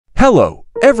Hello,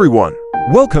 everyone.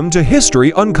 Welcome to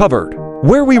History Uncovered,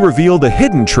 where we reveal the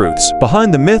hidden truths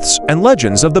behind the myths and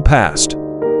legends of the past.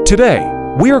 Today,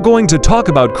 we are going to talk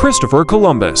about Christopher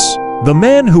Columbus, the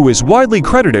man who is widely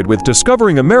credited with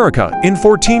discovering America in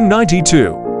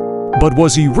 1492. But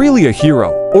was he really a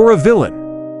hero or a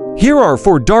villain? Here are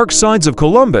 4 dark sides of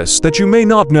Columbus that you may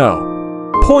not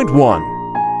know. Point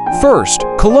 1. First,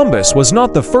 Columbus was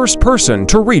not the first person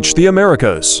to reach the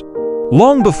Americas.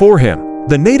 Long before him,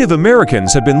 the Native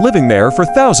Americans had been living there for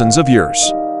thousands of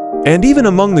years. And even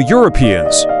among the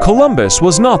Europeans, Columbus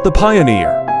was not the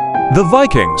pioneer. The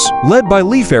Vikings, led by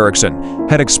Leif Erikson,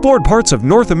 had explored parts of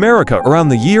North America around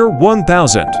the year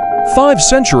 1000, 5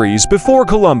 centuries before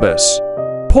Columbus.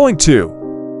 Point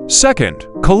 2. Second,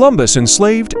 Columbus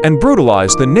enslaved and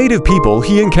brutalized the native people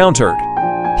he encountered.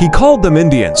 He called them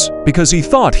Indians because he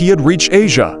thought he had reached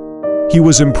Asia. He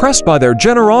was impressed by their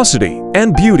generosity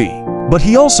and beauty, but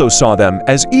he also saw them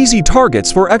as easy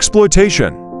targets for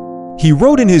exploitation. He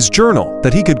wrote in his journal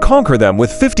that he could conquer them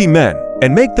with 50 men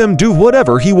and make them do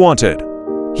whatever he wanted.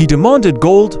 He demanded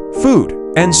gold, food,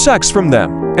 and sex from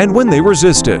them, and when they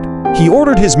resisted, he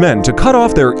ordered his men to cut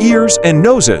off their ears and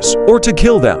noses or to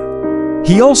kill them.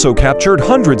 He also captured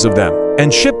hundreds of them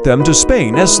and shipped them to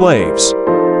Spain as slaves.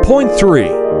 Point 3.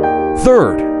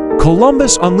 Third,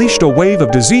 Columbus unleashed a wave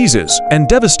of diseases and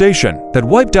devastation that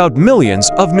wiped out millions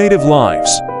of native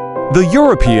lives. The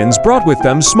Europeans brought with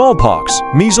them smallpox,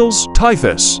 measles,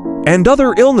 typhus, and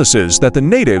other illnesses that the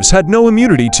natives had no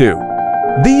immunity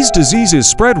to. These diseases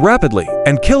spread rapidly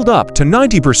and killed up to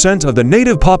 90% of the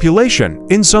native population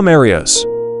in some areas.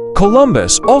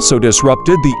 Columbus also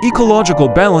disrupted the ecological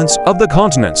balance of the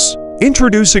continents,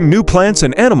 introducing new plants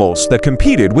and animals that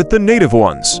competed with the native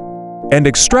ones, and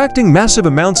extracting massive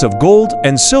amounts of gold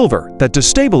and silver that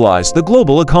destabilized the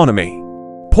global economy.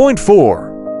 Point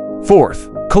 4. Fourth,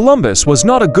 Columbus was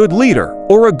not a good leader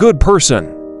or a good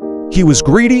person. He was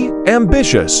greedy,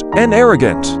 ambitious, and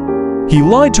arrogant. He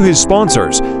lied to his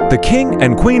sponsors, the King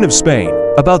and Queen of Spain,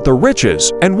 about the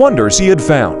riches and wonders he had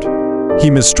found. He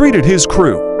mistreated his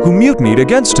crew, who mutinied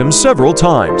against him several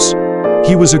times.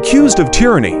 He was accused of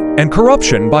tyranny and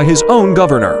corruption by his own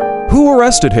governor, who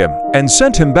arrested him and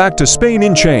sent him back to Spain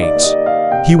in chains.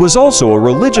 He was also a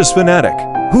religious fanatic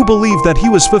who believed that he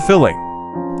was fulfilling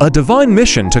a divine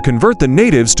mission to convert the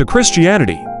natives to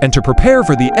Christianity and to prepare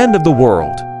for the end of the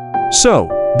world. So,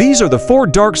 these are the 4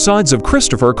 dark sides of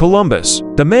Christopher Columbus,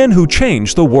 the man who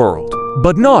changed the world,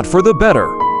 but not for the better.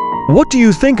 What do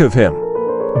you think of him?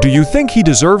 Do you think he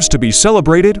deserves to be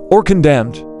celebrated or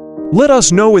condemned? Let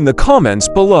us know in the comments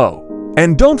below.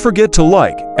 And don't forget to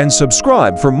like and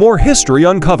subscribe for more History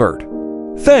Uncovered.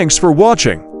 Thanks for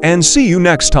watching, and see you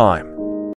next time.